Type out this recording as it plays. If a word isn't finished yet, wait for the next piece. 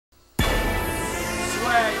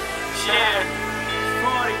Yeah,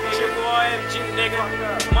 40, nigga, TRIPLEMG,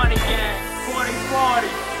 nigga, Money Gang, 40.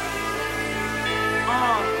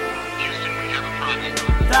 Houston, we have a problem.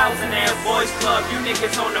 Thousandaire Boys Club, you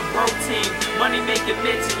niggas on the bro team. Money making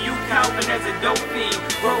mitts and you Calvin as a dope fiend.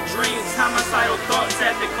 Broke dreams, homicidal thoughts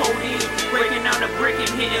after codeine. Breaking down the brick and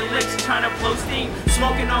hitting licks, trying to blow steam.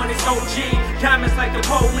 Smoking on his OG, diamonds like the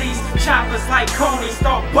police. Choppers like Coney,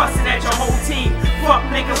 start busting at your whole team. Fuck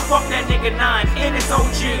niggas, fuck that nigga 9 in his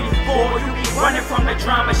OG. Boy, you be running from the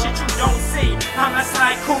drama, shit you don't see.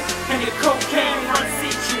 Homicide coupe and your cocaine front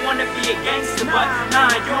seat. You wanna be a gangster, but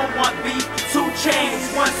nah, you don't want beef. 2 chains,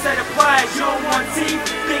 1 set of pliers, you don't want teeth.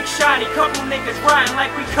 Big shotty, couple niggas riding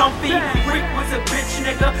like we comfy. Freak was a bitch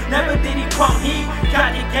nigga, never did he pump heat.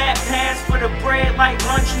 Got the gap pass for the bread like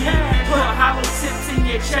lunch meat. Put hollow tips in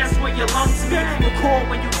your chest where your lungs meet. Record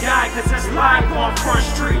when you die, cause it's live on Front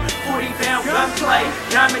Street. 40 bound gunplay,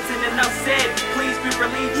 diamonds in enough said. Please be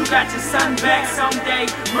relieved, you got your son back someday.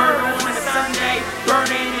 Murder on a Sunday,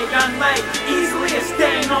 burning a young leg. Easily a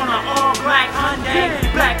stain on an all-black Hyundai.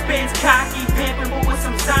 Black Benz cocky, pimping with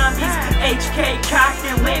some zombies. HK cocked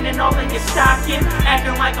and landing all in your stocking.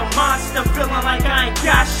 Acting like a monster, feeling like I ain't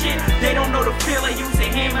got shit. They don't know the feeling,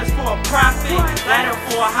 using hammers for a profit. Ladder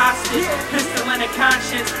for a hostage, pistol in a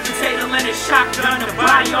conscience. Potato in a shotgun, the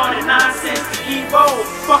body all the nonsense. Evo,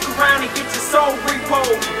 fuck around and get your soul repo.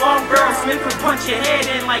 Long girl Smith and punch your head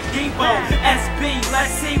in like Debo. SB,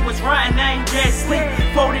 let's see what's rotten, I ain't dead sleep.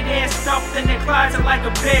 Folded and stuffed in the closet like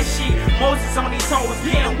a bed sheet. Moses on these hoes,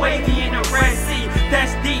 getting wavy in the Red Sea.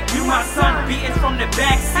 That's deep, you my son, beatings from the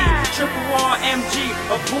backseat. TRIPLERMG,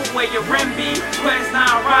 a bootlegger Remby. Quest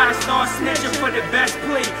 9 rider, start snitching for the best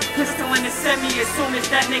plea. Pistol in the semi as soon as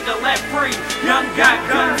that nigga let free. Young got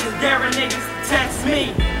guns and daring niggas to test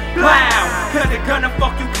me. Wow, cause they're gonna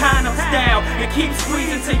fuck you condom style. And keep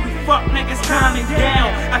squeezing till you fuck niggas calming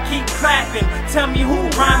down. I keep clapping, tell me who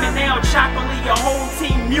rhyming now. Chocolate, your whole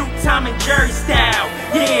team mute, Tom and Jerry style.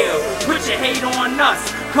 Yeah, put your hate on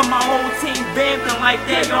us. Cause my whole team vamping like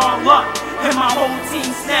they all up. And my whole team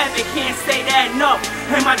snapping, can't say that enough.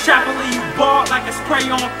 And my chocolate, you bald like a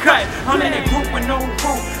spray-on cut. I'm in a group with no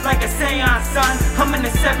roof, like a seance, son. I'm in the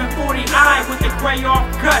 740i with the gray off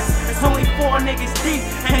guts. It's only 4 niggas deep,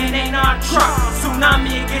 and it ain't our truck.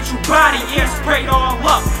 Tsunami and get you body, air sprayed all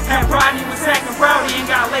up. And Rodney was acting rowdy and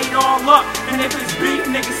got laid all up. And if it's beef,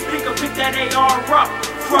 niggas speak up, pick that AR up.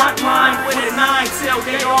 Front line with a 9 till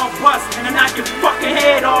they all bust. And I knock your fucking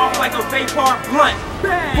head off like a vapor blunt.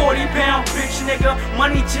 40 pound bitch nigga,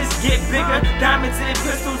 money just get bigger. Diamonds and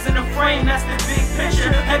pistols in the frame, that's the big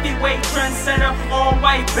picture. Heavyweight trendsetter, all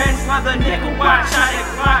white Benz leather. Nigga watch how that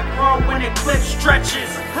Glock roll when the clip stretches.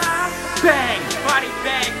 Bang, body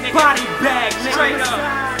bag nigga, body bag nigga. Straight up,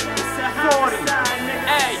 40,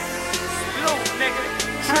 hey, salute nigga.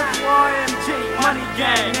 TRIPLERMG, Money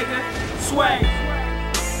Gang nigga, swag.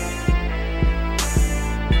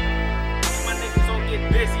 My niggas don't get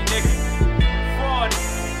busy nigga. 40,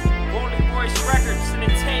 Rolling Royce Records,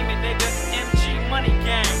 entertainment nigga, MG Money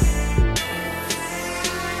Gang.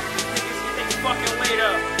 Niggas get they fucking